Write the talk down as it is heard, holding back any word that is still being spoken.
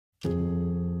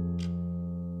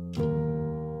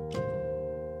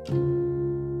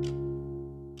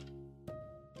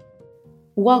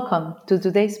Welcome to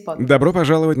today's podcast. Добро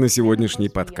пожаловать на сегодняшний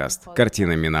подкаст.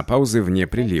 Картина менопаузы вне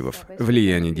приливов.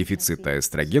 Влияние дефицита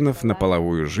эстрогенов на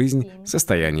половую жизнь,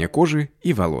 состояние кожи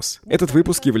и волос. Этот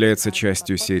выпуск является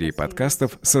частью серии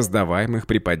подкастов, создаваемых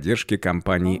при поддержке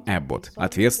компании Abbott.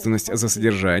 Ответственность за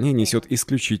содержание несет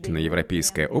исключительно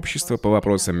Европейское общество по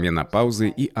вопросам менопаузы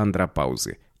и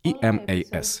андропаузы.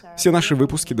 EMAS. Все наши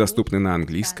выпуски доступны на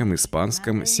английском,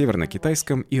 испанском,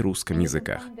 северно-китайском и русском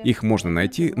языках. Их можно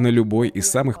найти на любой из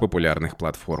самых популярных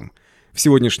платформ. В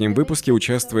сегодняшнем выпуске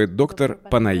участвует доктор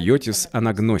Panagiotis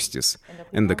Anagnostis,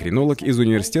 эндокринолог из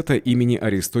университета имени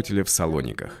Аристотеля в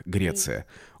Салониках, Греция.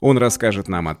 Он расскажет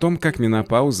нам о том, как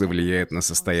менопауза влияет на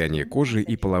состояние кожи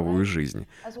и половую жизнь,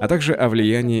 а также о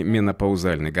влиянии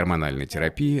менопаузальной гормональной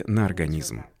терапии на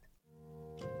организм.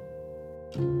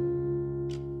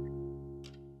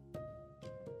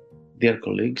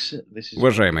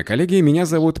 Уважаемые коллеги, меня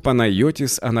зовут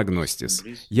Panagiotis Anagnostis.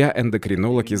 Я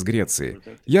эндокринолог из Греции.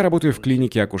 Я работаю в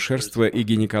клинике акушерства и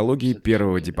гинекологии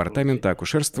первого департамента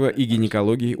акушерства и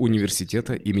гинекологии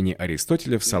университета имени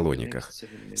Аристотеля в Салониках.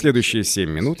 Следующие 7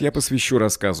 минут я посвящу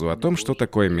рассказу о том, что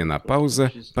такое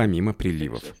менопауза помимо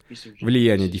приливов.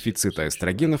 Влияние дефицита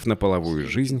эстрогенов на половую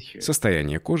жизнь,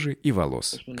 состояние кожи и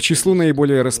волос. К числу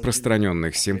наиболее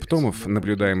распространенных симптомов,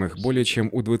 наблюдаемых более чем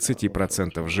у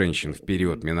 20% женщин в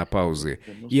период менопаузы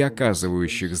и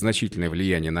оказывающих значительное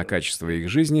влияние на качество их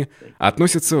жизни,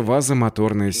 относятся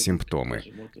вазомоторные симптомы.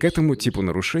 К этому типу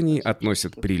нарушений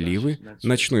относят приливы,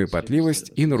 ночную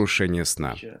потливость и нарушение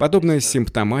сна. Подобная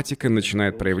симптоматика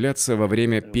начинает проявляться во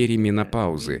время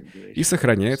перименопаузы и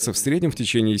сохраняется в среднем в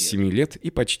течение 7 лет и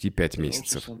почти 5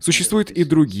 месяцев. Существуют и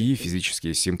другие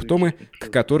физические симптомы, к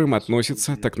которым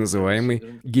относится так называемый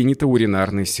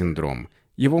генитоуринарный синдром.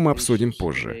 Его мы обсудим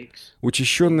позже.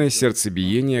 Учащенное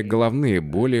сердцебиение, головные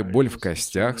боли, боль в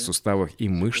костях, суставах и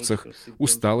мышцах,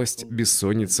 усталость,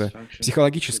 бессонница,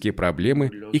 психологические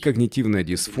проблемы и когнитивная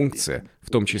дисфункция,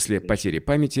 в том числе потери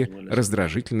памяти,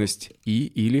 раздражительность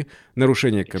или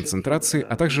нарушение концентрации,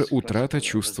 а также утрата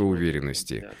чувства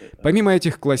уверенности. Помимо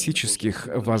этих классических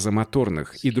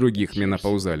вазомоторных и других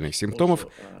менопаузальных симптомов,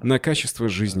 на качество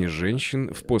жизни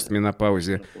женщин в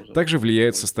постменопаузе также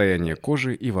влияет состояние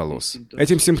кожи и волос.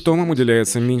 Этим симптомам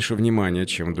уделяется меньше внимания,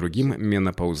 чем другим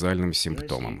менопаузальным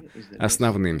симптомам.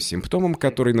 Основным симптомом,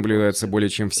 который наблюдается более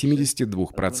чем в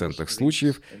 72%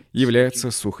 случаев,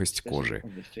 является сухость кожи.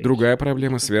 Другая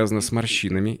проблема связана с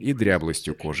морщинами и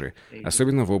дряблостью кожи,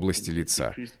 особенно в области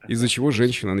лица, из-за чего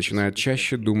женщина начинает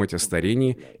чаще думать о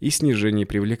старении и снижении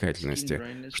привлекательности,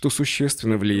 что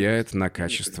существенно влияет на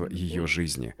качество ее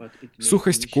жизни.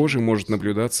 Сухость кожи может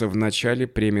наблюдаться в начале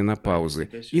пременопаузы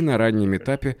и на раннем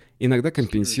этапе иногда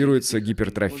компенсируется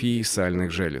гипертрофией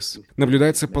сальных желез.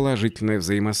 Наблюдается положительная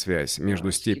взаимосвязь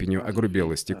между степенью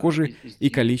огрубелости кожи и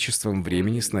количеством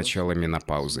времени с начала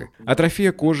менопаузы.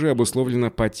 Атрофия кожи обусловлена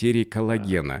потерей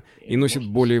коллагена и носит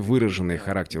более выраженный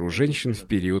характер у женщин в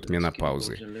период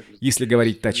менопаузы. Если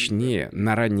говорить точнее,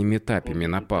 на раннем этапе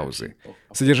менопаузы.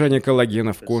 Содержание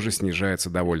коллагена в коже снижается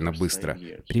довольно быстро,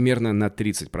 примерно на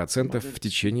 30% в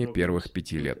течение первых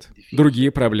 5 лет.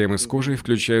 Другие проблемы с кожей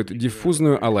включают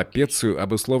диффузную аллопецию,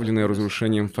 обусловленную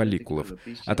разрушением фолликулов,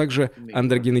 а также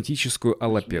андрогенетическую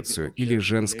аллопецию или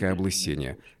женское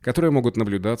облысение, которые могут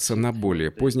наблюдаться на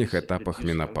более поздних этапах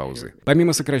менопаузы.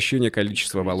 Помимо сокращения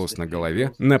количества волос на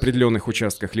голове, на определенных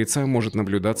участках лица может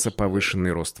наблюдаться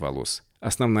повышенный рост волос.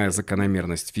 Основная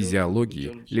закономерность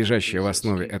физиологии, лежащая в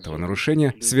основе этого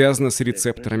нарушения, связана с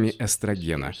рецепторами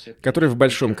эстрогена, которые в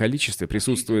большом количестве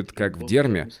присутствуют как в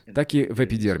дерме, так и в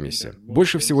эпидермисе.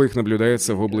 Больше всего их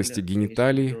наблюдается в области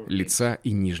гениталий, лица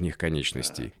и нижних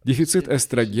конечностей. Дефицит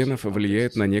эстрогенов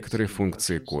влияет на некоторые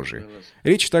функции кожи.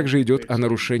 Речь также идет о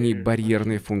нарушении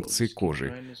барьерной функции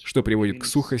кожи, что приводит к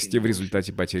сухости в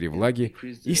результате потери влаги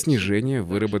и снижения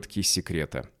выработки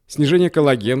секрета. Снижение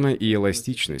коллагена и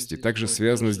эластичности также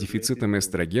связано с дефицитом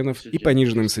эстрогенов и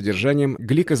пониженным содержанием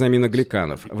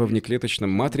гликозаминогликанов во внеклеточном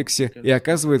матриксе и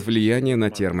оказывает влияние на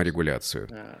терморегуляцию.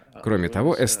 Кроме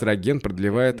того, эстроген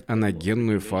продлевает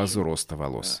анагенную фазу роста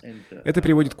волос. Это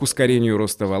приводит к ускорению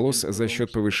роста волос за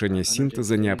счет повышения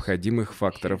синтеза необходимых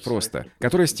факторов роста,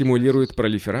 которые стимулируют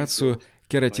пролиферацию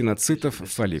кератиноцитов в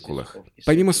фолликулах.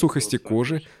 Помимо сухости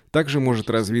кожи, также может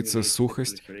развиться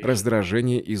сухость,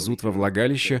 раздражение и зуд во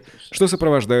влагалище, что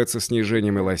сопровождаются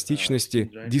снижением эластичности,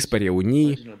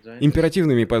 диспарeuнией,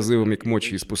 императивными позывами к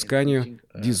мочеиспусканию,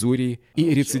 дизурией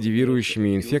и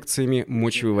рецидивирующими инфекциями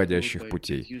мочевыводящих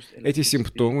путей. Эти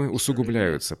симптомы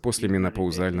усугубляются после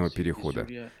менопаузального перехода.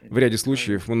 В ряде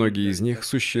случаев многие из них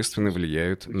существенно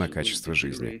влияют на качество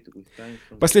жизни.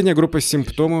 Последняя группа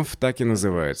симптомов так и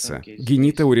называется –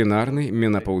 генитоуринарный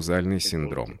менопаузальный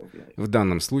синдром. В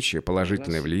данном случае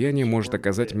положительное влияние может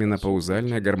оказать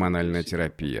менопаузальная гормональная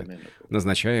терапия,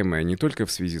 назначаемая не только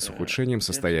в связи с ухудшением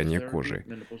состояния кожи.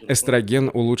 Эстроген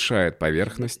улучшает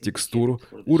поверхность, текстуру,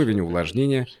 уровень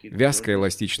увлажнения, вязкая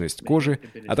эластичность кожи,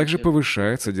 а также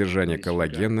повышает содержание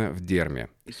коллагена в дерме.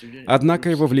 Однако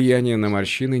его влияние на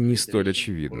морщины не столь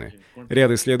очевидны.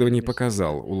 Ряд исследований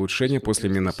показал улучшение после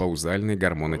менопаузальной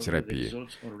гормонотерапии.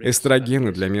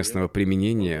 Эстрогены для местного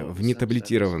применения в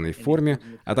нетаблетированной форме,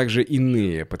 а также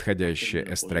иные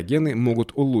подходящие эстрогены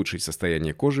могут улучшить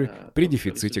состояние кожи при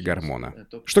дефиците гормона.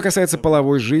 Что касается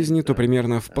половой жизни, то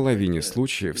примерно в половине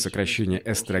случаев сокращение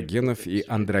эстрогенов и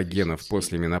андрогенов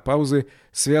после менопаузы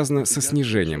связано со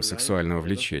снижением сексуального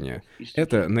влечения.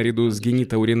 Это, наряду с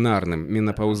генитоуринарным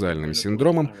менопаузальным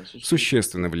синдромом,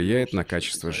 существенно влияет на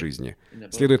качество жизни.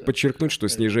 Следует подчеркнуть, что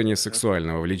снижение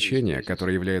сексуального влечения,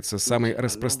 которое является самой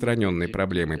распространенной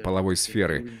проблемой половой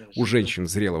сферы у женщин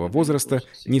зрелого возраста,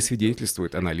 не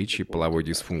свидетельствует о наличии половой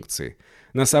дисфункции.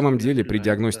 На самом деле, при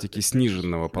диагностике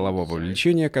сниженного полового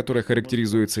влечения, которое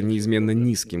характеризуется неизменно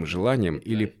низким желанием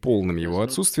или полным его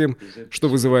отсутствием, что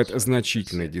вызывает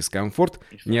значительный дискомфорт,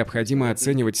 необходимо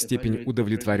оценивать степень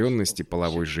удовлетворенности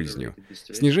половой жизнью.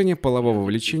 Снижение полового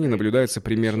влечения наблюдается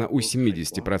примерно у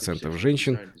 70%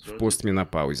 женщин в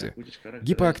постменопаузе.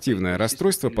 Гипоактивное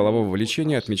расстройство полового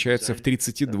влечения отмечается в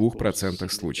 32%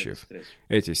 случаев.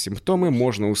 Эти симптомы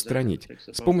можно устранить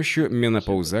с помощью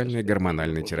менопаузальной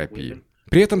гормональной терапии.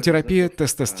 При этом терапия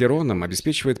тестостероном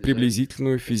обеспечивает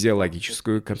приблизительную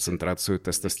физиологическую концентрацию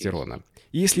тестостерона.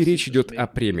 И если речь идет о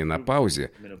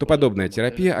пременопаузе, то подобная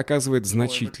терапия оказывает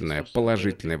значительное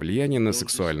положительное влияние на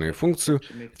сексуальную функцию,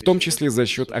 в том числе за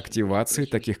счет активации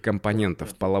таких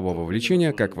компонентов полового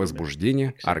влечения, как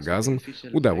возбуждение, оргазм,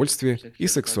 удовольствие и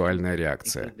сексуальная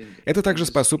реакция. Это также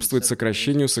способствует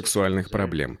сокращению сексуальных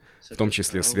проблем, в том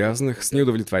числе связанных с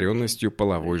неудовлетворенностью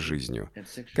половой жизнью.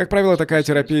 Как правило, такая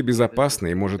терапия безопасна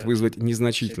и может вызвать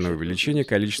незначительное увеличение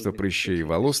количества прыщей и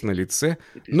волос на лице,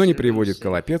 но не приводит к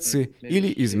аллопеции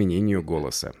или изменению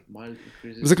голоса.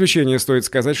 В заключение стоит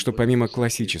сказать, что помимо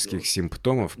классических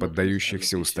симптомов,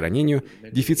 поддающихся устранению,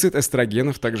 дефицит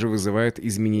эстрогенов также вызывает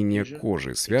изменения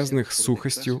кожи, связанных с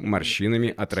сухостью,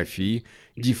 морщинами, атрофией,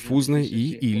 диффузной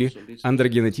или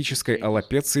андрогенетической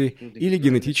аллопецией или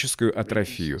генетическую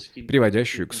атрофию,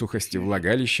 приводящую к сухости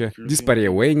влагалища,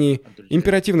 диспареуэнии,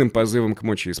 императивным позывам к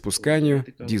мочеиспусканию,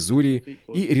 дизурии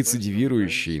и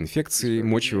рецидивирующей инфекции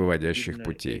мочевыводящих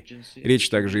путей. Речь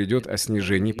также идет о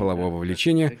снижении полового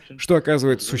влечения, что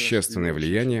оказывает существенное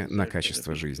влияние на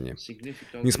качество жизни.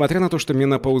 Несмотря на то, что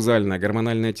менопаузальная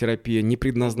гормональная терапия не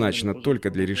предназначена только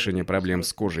для решения проблем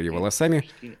с кожей и волосами,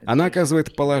 она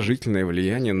оказывает положительное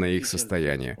влияние на их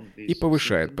состояние и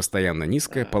повышает постоянно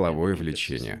низкое половое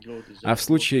влечение. А в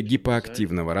случае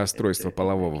гипоактивного расстройства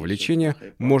полового влечения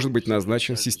может быть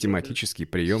назначен систематический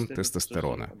прием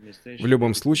тестостерона. В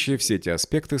любом случае, все эти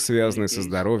аспекты, связанные со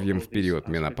здоровьем в период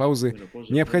менопаузы,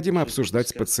 необходимо обсуждать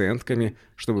с пациентками,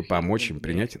 чтобы помочь им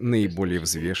принять наиболее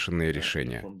взвешенные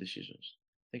решения.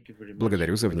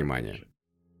 Благодарю за внимание.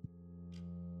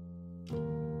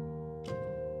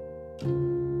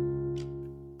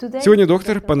 Сегодня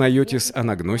доктор Panagiotis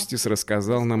Anagnostis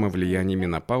рассказал нам о влиянии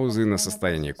менопаузы на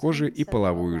состояние кожи и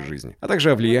половую жизнь, а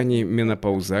также о влиянии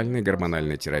менопаузальной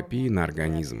гормональной терапии на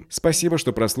организм. Спасибо,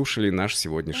 что прослушали наш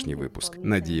сегодняшний выпуск.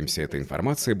 Надеемся, эта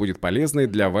информация будет полезной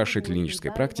для вашей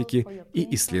клинической практики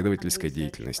и исследовательской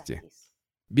деятельности.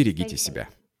 Берегите себя.